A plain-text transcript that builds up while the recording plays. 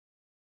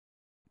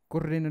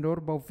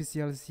Coordenador ba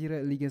oficial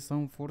sira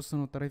ligação força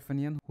no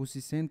tarefanian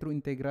husi centro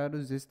integrado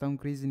gestão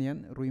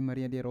crisinian Rui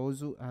Maria de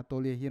Roso a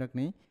tolia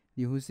hirakne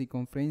di husi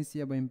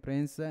conferência ba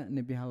imprensa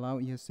ne bihalau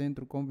e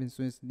centro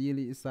convenções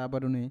dili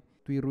sábado ne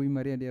tui Rui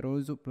Maria de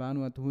Roso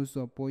plano at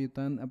huso apoio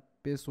tan a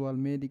pessoal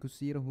médico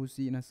sira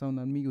husi nação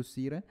amigo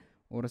sira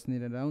horas ne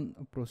down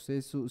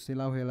processo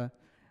selau hela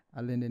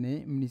além de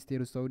ne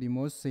Ministério Saúde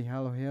mos se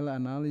halo hela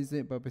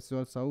análise ba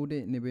pessoal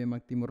saúde ne be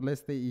Timor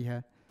Leste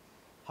iha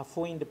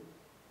foi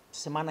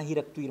semana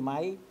hira que tu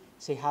irmai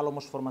se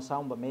halamos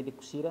formação para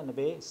médicos sira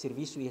nebe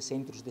serviço e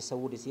centros de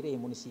saúde sira e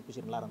municípios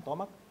em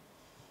Larantomac.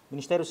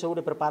 Ministério da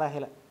Saúde prepara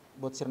ela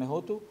bot ser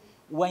nehoto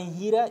o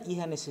hira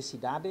e a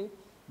necessidade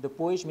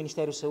depois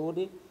Ministério da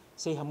Saúde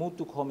se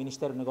hamutu com o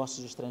Ministério dos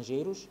Negócios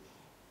Estrangeiros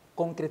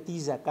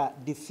concretiza que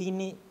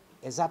define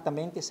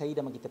exatamente a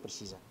saída que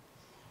precisa.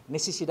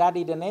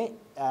 Necessidade de ne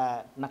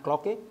na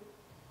cloque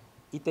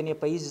e tem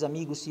países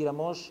amigos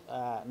siramos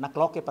na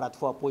cloque para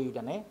o apoio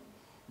da ne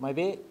mas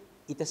be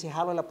ita se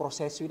halo la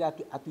processo ida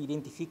atu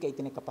identifica e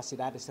tem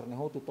capacidade de ser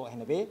nehoto to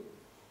NB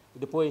e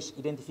depois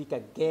identifica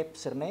gap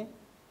serne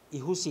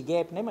e husi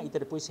gap né mas ita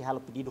depois se halo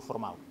pedido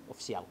formal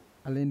oficial.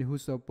 Além de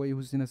husi apoio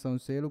husi Nasaun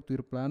Seluk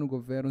tuir plano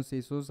governo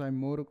se sai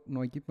moro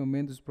no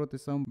equipamentos de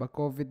proteção ba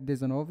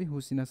Covid19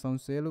 husi Nasaun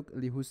Seluk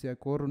li husi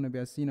acordo na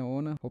assina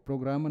ona o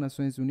programa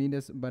Nações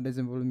Unidas ba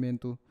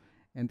desenvolvimento.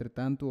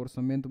 Entretanto, o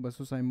orçamento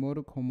basou sai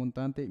moro com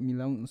montante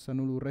milhão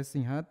sanulu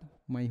resinhat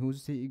mas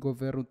husi e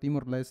governo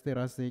Timor Leste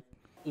rasek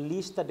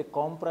lista de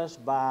compras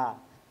para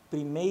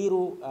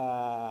primeiro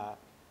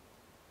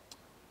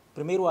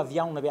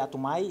avião na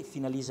Beatumai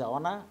finaliza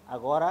ona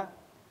agora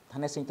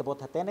nessa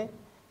intabot hatene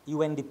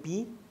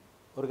UNDP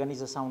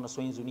Organização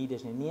Nações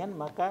Unidas nenian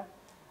maka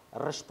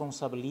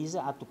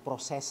responsabiliza atu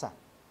processa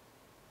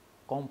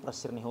compra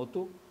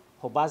sernehotu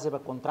ho base ba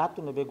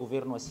contrato no be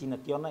governo assina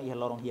tiona e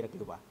lorong hira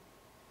kiba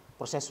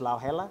processo lá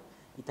hela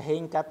ita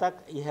hein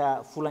katak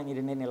iha fulan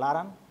irene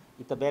laran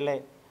ita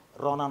bele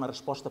rona na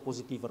resposta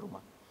positiva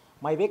ruma.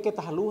 Mas vê que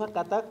tahaluha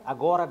kata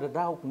agora de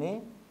dar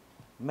ne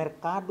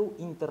mercado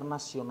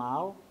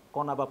internacional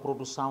com a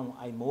produção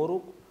ai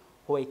moro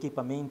com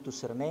equipamento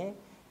serne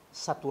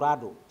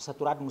saturado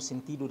no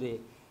sentido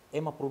de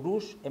ema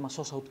produz ema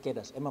só saúde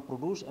quedas ema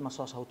produz ema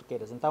só saúde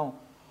quedas então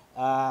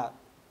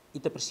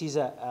ita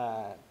precisa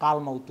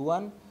calma o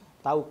tuan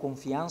tau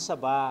confiança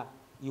ba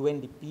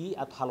UNDP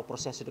at halo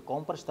processo de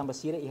compras também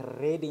sira e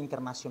rede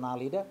internacional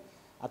ida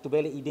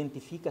atubele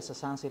identifica sa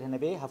sanse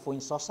renebe ha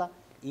foi sosa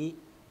e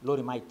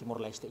Lorimai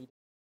Timor Leste.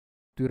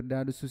 Tuir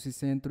dados susi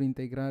centro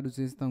integrado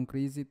gestão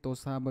crise to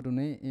sábado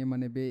ne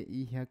emanebe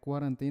e a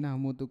quarentena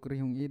hamutu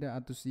krihung ida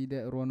atus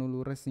ida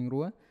ruanulu racing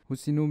rua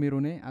husi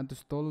número ne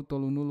atus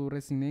tolu nulu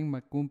racing neng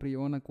mak cumpri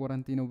ona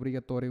quarentena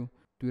obrigatório.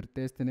 Tuir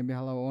teste ne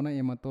behala ona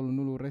ema tolu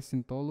nulu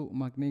racing tolu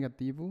mak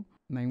negativo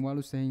na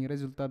inwalu sehing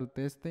resultado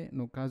teste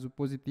no caso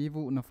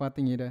positivo na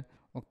fating ida.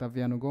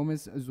 Octaviano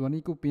Gomes,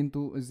 Zuanico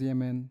Pinto,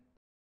 ZMN.